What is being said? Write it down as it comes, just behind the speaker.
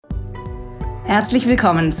Herzlich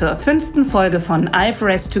willkommen zur 5. Folge von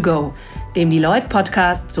IFRS to go, dem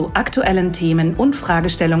Deloitte-Podcast zu aktuellen Themen und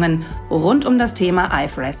Fragestellungen rund um das Thema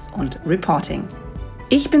IFRS und Reporting.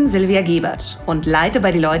 Ich bin Silvia Gebert und leite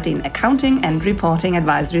bei Deloitte den Accounting and Reporting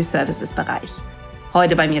Advisory Services Bereich.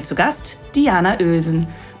 Heute bei mir zu Gast Diana Oelsen,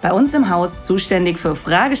 bei uns im Haus zuständig für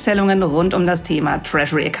Fragestellungen rund um das Thema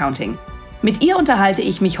Treasury Accounting. Mit ihr unterhalte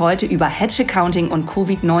ich mich heute über Hedge Accounting und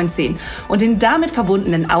Covid-19 und den damit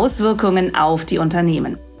verbundenen Auswirkungen auf die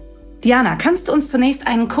Unternehmen. Diana, kannst du uns zunächst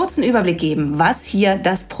einen kurzen Überblick geben, was hier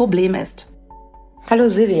das Problem ist? Hallo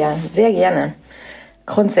Silvia, sehr gerne.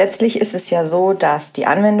 Grundsätzlich ist es ja so, dass die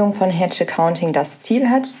Anwendung von Hedge Accounting das Ziel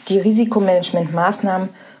hat, die Risikomanagementmaßnahmen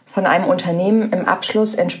von einem Unternehmen im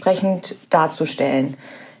Abschluss entsprechend darzustellen.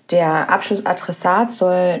 Der Abschlussadressat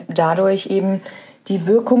soll dadurch eben die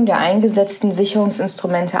Wirkung der eingesetzten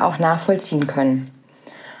Sicherungsinstrumente auch nachvollziehen können.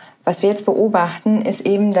 Was wir jetzt beobachten, ist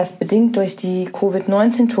eben, dass bedingt durch die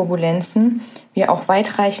Covid-19-Turbulenzen wir auch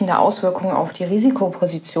weitreichende Auswirkungen auf die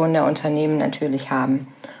Risikoposition der Unternehmen natürlich haben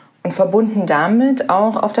und verbunden damit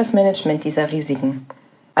auch auf das Management dieser Risiken.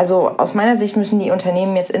 Also aus meiner Sicht müssen die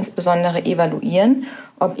Unternehmen jetzt insbesondere evaluieren,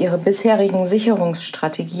 ob ihre bisherigen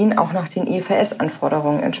Sicherungsstrategien auch nach den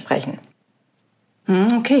IFRS-Anforderungen entsprechen.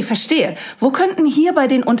 Okay, verstehe. Wo könnten hier bei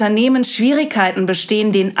den Unternehmen Schwierigkeiten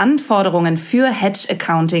bestehen, den Anforderungen für Hedge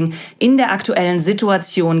Accounting in der aktuellen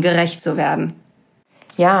Situation gerecht zu werden?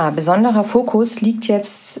 Ja, besonderer Fokus liegt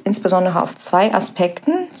jetzt insbesondere auf 2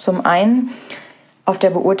 Aspekten. Zum einen auf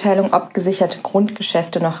der Beurteilung, ob gesicherte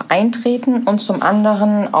Grundgeschäfte noch eintreten und zum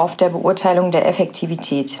anderen auf der Beurteilung der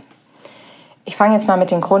Effektivität. Ich fange jetzt mal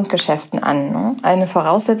mit den Grundgeschäften an. Eine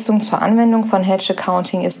Voraussetzung zur Anwendung von Hedge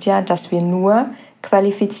Accounting ist ja, dass wir nur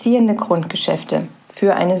qualifizierende Grundgeschäfte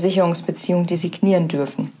für eine Sicherungsbeziehung designieren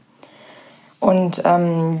dürfen. Und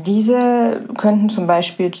diese könnten zum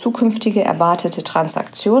Beispiel zukünftige erwartete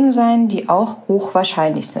Transaktionen sein, die auch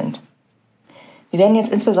hochwahrscheinlich sind. Wir werden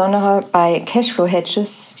jetzt insbesondere bei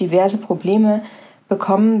Cashflow-Hedges diverse Probleme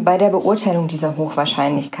bekommen bei der Beurteilung dieser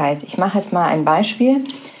Hochwahrscheinlichkeit. Ich mache jetzt mal ein Beispiel.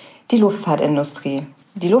 Die Luftfahrtindustrie.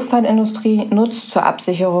 Die Luftfahrtindustrie nutzt zur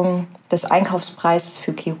Absicherung des Einkaufspreises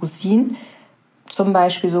für Kerosin zum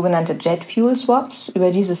Beispiel sogenannte Jet Fuel Swaps.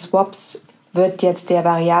 Über diese Swaps wird jetzt der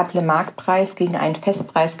variable Marktpreis gegen einen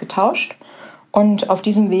Festpreis getauscht und auf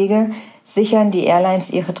diesem Wege sichern die Airlines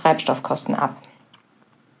ihre Treibstoffkosten ab.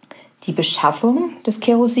 Die Beschaffung des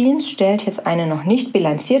Kerosins stellt jetzt eine noch nicht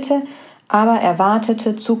bilanzierte, aber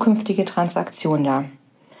erwartete zukünftige Transaktion dar.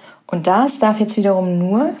 Und das darf jetzt wiederum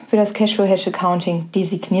nur für das Cashflow Hedge Accounting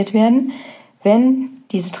designiert werden, wenn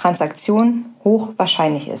diese Transaktion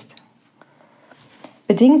hochwahrscheinlich ist.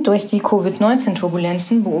 Bedingt durch die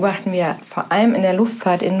Covid-19-Turbulenzen beobachten wir vor allem in der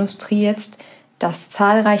Luftfahrtindustrie jetzt, dass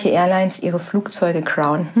zahlreiche Airlines ihre Flugzeuge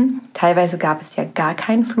grounden. Teilweise gab es ja gar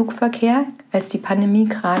keinen Flugverkehr, als die Pandemie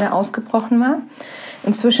gerade ausgebrochen war.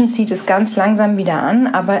 Inzwischen zieht es ganz langsam wieder an,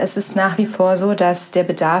 aber es ist nach wie vor so, dass der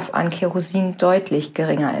Bedarf an Kerosin deutlich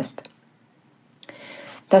geringer ist.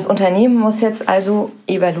 Das Unternehmen muss jetzt also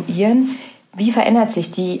evaluieren, wie verändert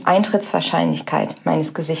sich die Eintrittswahrscheinlichkeit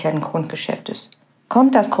meines gesicherten Grundgeschäftes.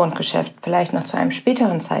 Kommt das Grundgeschäft vielleicht noch zu einem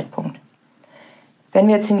späteren Zeitpunkt? Wenn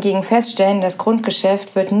wir jetzt hingegen feststellen, das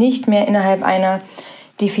Grundgeschäft wird nicht mehr innerhalb einer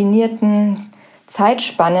definierten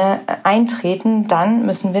Zeitspanne eintreten, dann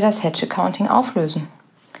müssen wir das Hedge Accounting auflösen.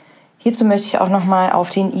 Hierzu möchte ich auch nochmal auf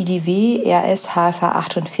den IDW RS HFA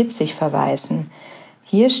 48 verweisen.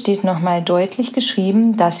 Hier steht nochmal deutlich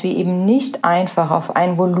geschrieben, dass wir eben nicht einfach auf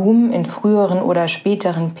ein Volumen in früheren oder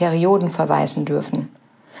späteren Perioden verweisen dürfen.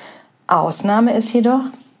 Ausnahme ist jedoch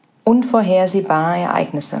unvorhersehbare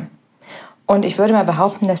Ereignisse. Und ich würde mal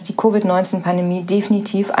behaupten, dass die Covid-19-Pandemie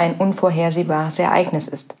definitiv ein unvorhersehbares Ereignis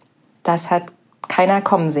ist. Das hat keiner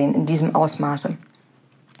kommen sehen in diesem Ausmaße.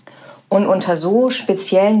 Und unter so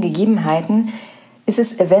speziellen Gegebenheiten ist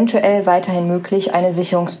es eventuell weiterhin möglich, eine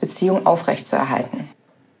Sicherungsbeziehung aufrechtzuerhalten.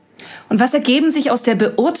 Und was ergeben sich aus der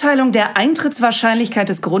Beurteilung der Eintrittswahrscheinlichkeit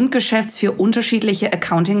des Grundgeschäfts für unterschiedliche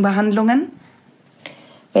Accounting-Behandlungen?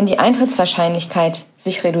 Wenn die Eintrittswahrscheinlichkeit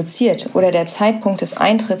sich reduziert oder der Zeitpunkt des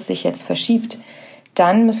Eintritts sich jetzt verschiebt,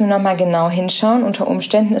 dann müssen wir nochmal genau hinschauen. Unter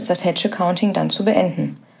Umständen ist das Hedge Accounting dann zu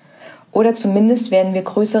beenden. Oder zumindest werden wir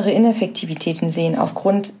größere Ineffektivitäten sehen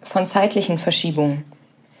aufgrund von zeitlichen Verschiebungen.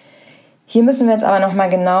 Hier müssen wir jetzt aber nochmal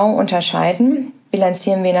genau unterscheiden.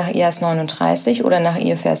 Bilanzieren wir nach IAS 39 oder nach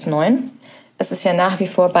IFRS 9? Es ist ja nach wie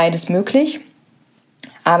vor beides möglich.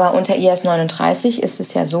 Aber unter IAS 39 ist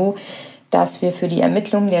es ja so, dass wir für die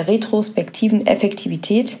Ermittlung der retrospektiven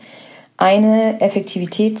Effektivität eine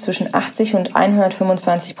Effektivität zwischen 80 und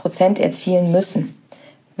 125% erzielen müssen.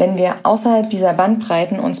 Wenn wir außerhalb dieser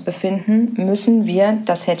Bandbreiten uns befinden, müssen wir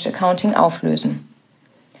das Hedge Accounting auflösen.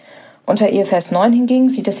 Unter IFRS 9 hingegen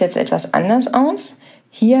sieht es jetzt etwas anders aus.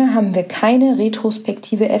 Hier haben wir keine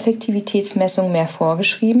retrospektive Effektivitätsmessung mehr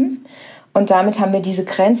vorgeschrieben und damit haben wir diese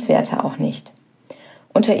Grenzwerte auch nicht.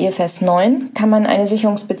 Unter IFRS 9 kann man eine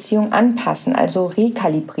Sicherungsbeziehung anpassen, also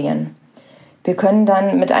rekalibrieren. Wir können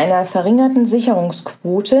dann mit einer verringerten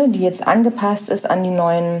Sicherungsquote, die jetzt angepasst ist an die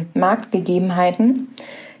neuen Marktgegebenheiten,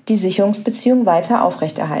 die Sicherungsbeziehung weiter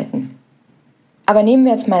aufrechterhalten. Aber nehmen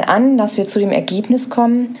wir jetzt mal an, dass wir zu dem Ergebnis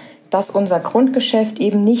kommen, dass unser Grundgeschäft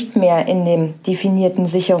eben nicht mehr in dem definierten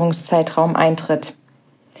Sicherungszeitraum eintritt.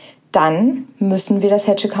 Dann müssen wir das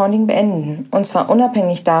Hedge Accounting beenden. Und zwar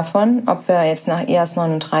unabhängig davon, ob wir jetzt nach IAS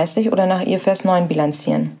 39 oder nach IFRS 9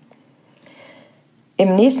 bilanzieren.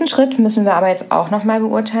 Im nächsten Schritt müssen wir aber jetzt auch nochmal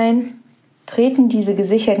beurteilen, treten diese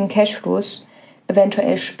gesicherten Cashflows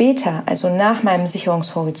eventuell später, also nach meinem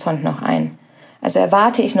Sicherungshorizont noch ein. Also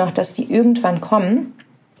erwarte ich noch, dass die irgendwann kommen,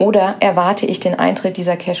 oder erwarte ich den Eintritt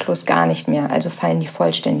dieser Cashflows gar nicht mehr, also fallen die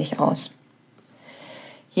vollständig aus.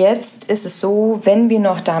 Jetzt ist es so, wenn wir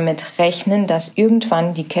noch damit rechnen, dass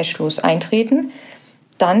irgendwann die Cashflows eintreten,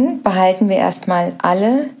 dann behalten wir erstmal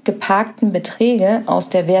alle geparkten Beträge aus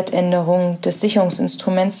der Wertänderung des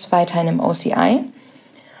Sicherungsinstruments weiterhin im OCI.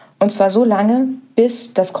 Und zwar so lange,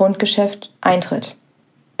 bis das Grundgeschäft eintritt.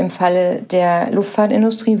 Im Falle der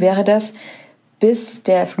Luftfahrtindustrie wäre das, bis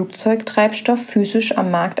der Flugzeugtreibstoff physisch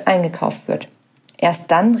am Markt eingekauft wird.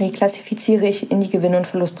 Erst dann reklassifiziere ich in die Gewinn- und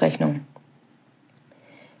Verlustrechnung.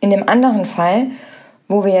 In dem anderen Fall,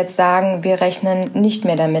 wo wir jetzt sagen, wir rechnen nicht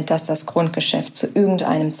mehr damit, dass das Grundgeschäft zu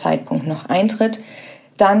irgendeinem Zeitpunkt noch eintritt,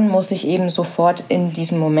 dann muss ich eben sofort in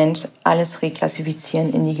diesem Moment alles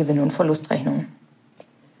reklassifizieren in die Gewinn- und Verlustrechnung.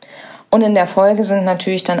 Und in der Folge sind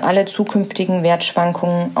natürlich dann alle zukünftigen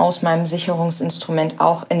Wertschwankungen aus meinem Sicherungsinstrument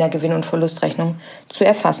auch in der Gewinn- und Verlustrechnung zu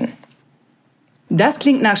erfassen. Das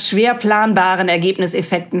klingt nach schwer planbaren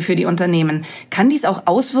Ergebniseffekten für die Unternehmen. Kann dies auch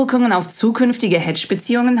Auswirkungen auf zukünftige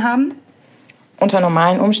Hedge-Beziehungen haben? Unter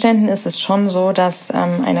normalen Umständen ist es schon so, dass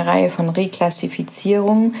eine Reihe von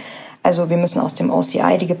Reklassifizierungen, also wir müssen aus dem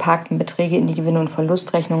OCI die geparkten Beträge in die Gewinn- und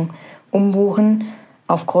Verlustrechnung umbuchen,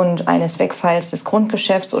 aufgrund eines Wegfalls des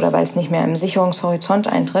Grundgeschäfts oder weil es nicht mehr im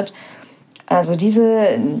Sicherungshorizont eintritt. Also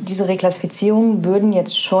diese Reklassifizierungen würden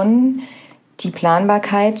jetzt schon die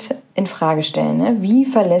Planbarkeit in Frage stellen. Ne? Wie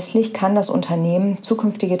verlässlich kann das Unternehmen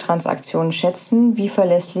zukünftige Transaktionen schätzen? Wie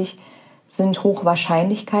verlässlich sind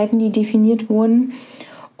Hochwahrscheinlichkeiten, die definiert wurden?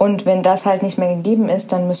 Und wenn das halt nicht mehr gegeben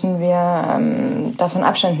ist, dann müssen wir davon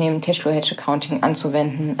Abstand nehmen, Cashflow Hedge Accounting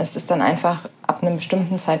anzuwenden. Es ist dann einfach ab einem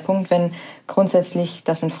bestimmten Zeitpunkt, wenn grundsätzlich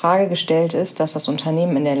das in Frage gestellt ist, dass das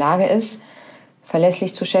Unternehmen in der Lage ist,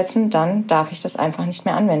 verlässlich zu schätzen, dann darf ich das einfach nicht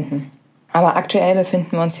mehr anwenden. Aber aktuell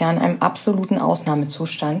befinden wir uns ja in einem absoluten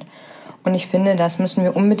Ausnahmezustand. Und ich finde, das müssen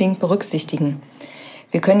wir unbedingt berücksichtigen.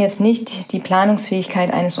 Wir können jetzt nicht die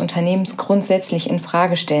Planungsfähigkeit eines Unternehmens grundsätzlich in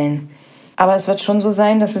Frage stellen. Aber es wird schon so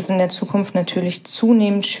sein, dass es in der Zukunft natürlich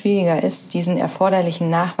zunehmend schwieriger ist, diesen erforderlichen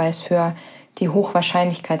Nachweis für die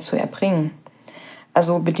Hochwahrscheinlichkeit zu erbringen.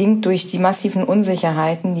 Also bedingt durch die massiven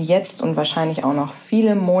Unsicherheiten, die jetzt und wahrscheinlich auch noch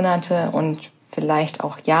viele Monate und vielleicht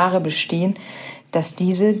auch Jahre bestehen, dass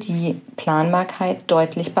diese die Planbarkeit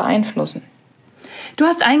deutlich beeinflussen. Du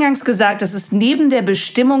hast eingangs gesagt, dass es neben der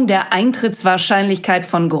Bestimmung der Eintrittswahrscheinlichkeit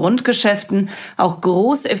von Grundgeschäften auch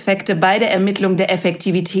Großeffekte bei der Ermittlung der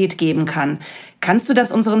Effektivität geben kann. Kannst du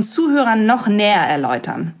das unseren Zuhörern noch näher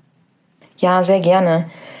erläutern? Ja, sehr gerne.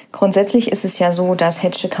 Grundsätzlich ist es ja so, dass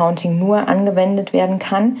Hedge Accounting nur angewendet werden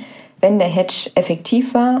kann, wenn der Hedge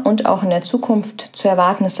effektiv war und auch in der Zukunft zu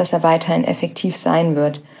erwarten ist, dass er weiterhin effektiv sein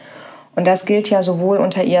wird. Und das gilt ja sowohl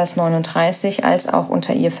unter IAS 39 als auch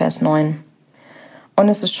unter IFRS 9. Und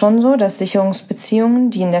es ist schon so, dass Sicherungsbeziehungen,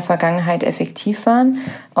 die in der Vergangenheit effektiv waren,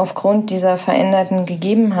 aufgrund dieser veränderten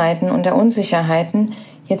Gegebenheiten und der Unsicherheiten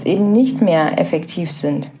jetzt eben nicht mehr effektiv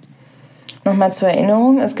sind. Nochmal zur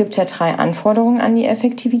Erinnerung, es gibt ja 3 Anforderungen an die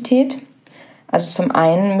Effektivität. Also zum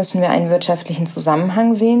einen müssen wir einen wirtschaftlichen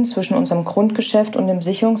Zusammenhang sehen zwischen unserem Grundgeschäft und dem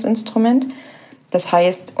Sicherungsinstrument. Das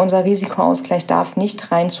heißt, unser Risikoausgleich darf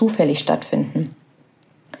nicht rein zufällig stattfinden.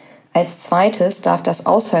 Als zweites darf das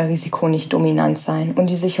Ausfallrisiko nicht dominant sein und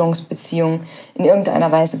die Sicherungsbeziehung in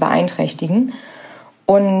irgendeiner Weise beeinträchtigen.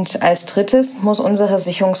 Und als drittes muss unsere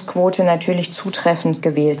Sicherungsquote natürlich zutreffend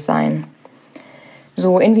gewählt sein.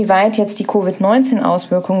 So, inwieweit jetzt die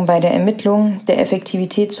Covid-19-Auswirkungen bei der Ermittlung der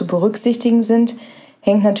Effektivität zu berücksichtigen sind,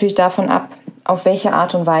 hängt natürlich davon ab, auf welche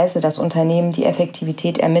Art und Weise das Unternehmen die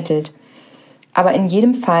Effektivität ermittelt. Aber in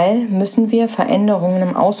jedem Fall müssen wir Veränderungen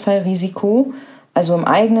im Ausfallrisiko also im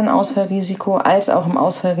eigenen Ausfallrisiko als auch im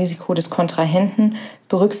Ausfallrisiko des Kontrahenten,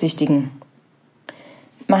 berücksichtigen.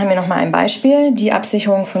 Machen wir nochmal ein Beispiel. Die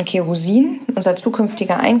Absicherung von Kerosin, unser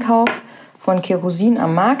zukünftiger Einkauf von Kerosin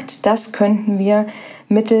am Markt, das könnten wir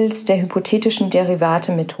mittels der hypothetischen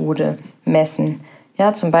Derivate-Methode messen.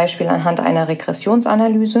 Ja, zum Beispiel anhand einer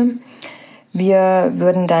Regressionsanalyse. Wir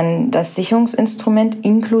würden dann das Sicherungsinstrument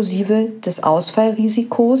inklusive des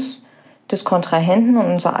Ausfallrisikos des Kontrahenten und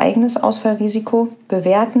unser eigenes Ausfallrisiko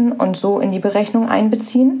bewerten und so in die Berechnung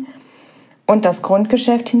einbeziehen. Und das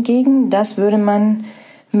Grundgeschäft hingegen, das würde man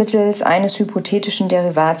mittels eines hypothetischen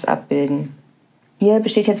Derivats abbilden. Hier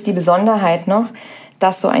besteht jetzt die Besonderheit noch,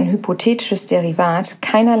 dass so ein hypothetisches Derivat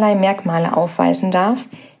keinerlei Merkmale aufweisen darf,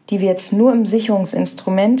 die wir jetzt nur im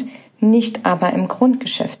Sicherungsinstrument, nicht aber im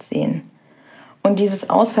Grundgeschäft sehen. Und dieses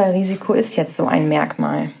Ausfallrisiko ist jetzt so ein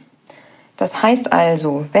Merkmal. Das heißt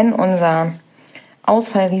also, wenn unser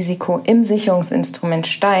Ausfallrisiko im Sicherungsinstrument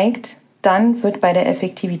steigt, dann wird bei der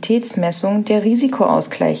Effektivitätsmessung der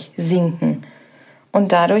Risikoausgleich sinken.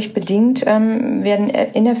 Und dadurch bedingt werden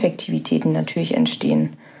Ineffektivitäten natürlich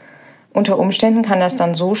entstehen. Unter Umständen kann das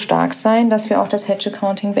dann so stark sein, dass wir auch das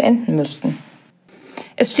Hedge-Accounting beenden müssten.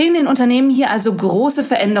 Es stehen den Unternehmen hier also große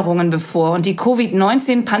Veränderungen bevor und die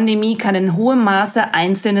Covid-19-Pandemie kann in hohem Maße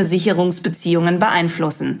einzelne Sicherungsbeziehungen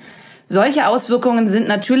beeinflussen. Solche Auswirkungen sind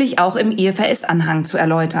natürlich auch im IFRS-Anhang zu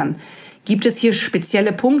erläutern. Gibt es hier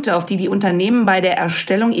spezielle Punkte, auf die die Unternehmen bei der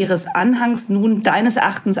Erstellung ihres Anhangs nun deines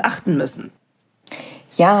Erachtens achten müssen?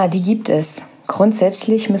 Ja, die gibt es.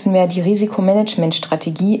 Grundsätzlich müssen wir die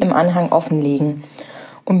Risikomanagementstrategie im Anhang offenlegen.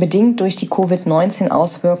 Und bedingt durch die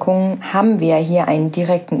Covid-19-Auswirkungen haben wir hier einen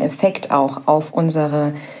direkten Effekt auch auf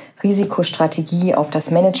unsere Risikostrategie, auf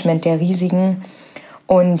das Management der Risiken.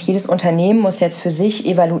 Und jedes Unternehmen muss jetzt für sich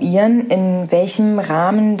evaluieren, in welchem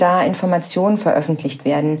Rahmen da Informationen veröffentlicht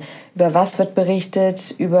werden. Über was wird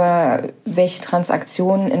berichtet, über welche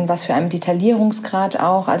Transaktionen, in was für einem Detaillierungsgrad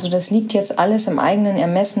auch. Also das liegt jetzt alles im eigenen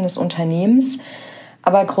Ermessen des Unternehmens.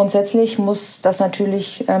 Aber grundsätzlich muss das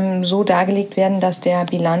natürlich so dargelegt werden, dass der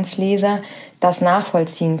Bilanzleser das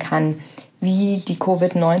nachvollziehen kann, wie die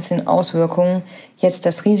Covid-19-Auswirkungen jetzt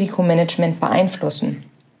das Risikomanagement beeinflussen.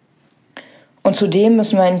 Und zudem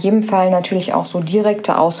müssen wir in jedem Fall natürlich auch so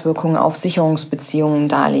direkte Auswirkungen auf Sicherungsbeziehungen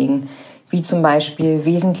darlegen, wie zum Beispiel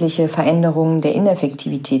wesentliche Veränderungen der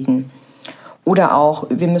Ineffektivitäten. Oder auch,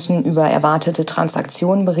 wir müssen über erwartete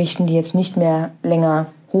Transaktionen berichten, die jetzt nicht mehr länger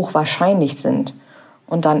hochwahrscheinlich sind.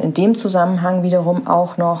 Und dann in dem Zusammenhang wiederum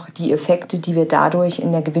auch noch die Effekte, die wir dadurch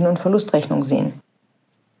in der Gewinn- und Verlustrechnung sehen.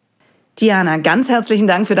 Diana, ganz herzlichen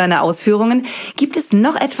Dank für deine Ausführungen. Gibt es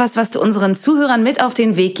noch etwas, was du unseren Zuhörern mit auf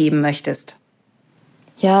den Weg geben möchtest?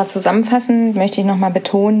 Ja, zusammenfassend möchte ich nochmal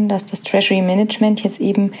betonen, dass das Treasury Management jetzt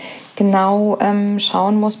eben genau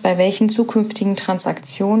schauen muss, bei welchen zukünftigen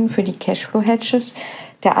Transaktionen für die Cashflow-Hedges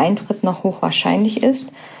der Eintritt noch hochwahrscheinlich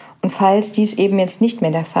ist. Und falls dies eben jetzt nicht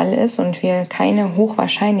mehr der Fall ist und wir keine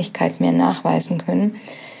Hochwahrscheinlichkeit mehr nachweisen können,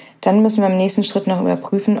 dann müssen wir im nächsten Schritt noch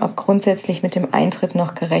überprüfen, ob grundsätzlich mit dem Eintritt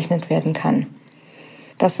noch gerechnet werden kann.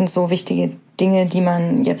 Das sind so wichtige Dinge, die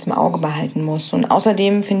man jetzt im Auge behalten muss. Und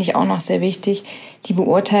außerdem finde ich auch noch sehr wichtig die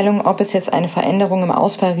Beurteilung, ob es jetzt eine Veränderung im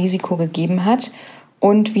Ausfallrisiko gegeben hat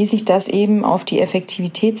und wie sich das eben auf die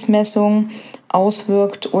Effektivitätsmessung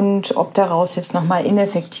auswirkt und ob daraus jetzt nochmal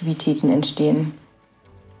Ineffektivitäten entstehen.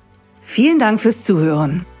 Vielen Dank fürs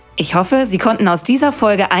Zuhören. Ich hoffe, Sie konnten aus dieser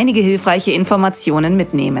Folge einige hilfreiche Informationen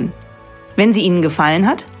mitnehmen. Wenn sie Ihnen gefallen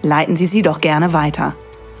hat, leiten Sie sie doch gerne weiter.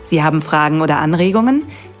 Sie haben Fragen oder Anregungen?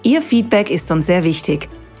 Ihr Feedback ist uns sehr wichtig.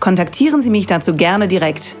 Kontaktieren Sie mich dazu gerne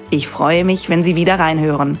direkt. Ich freue mich, wenn Sie wieder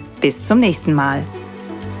reinhören. Bis zum nächsten Mal.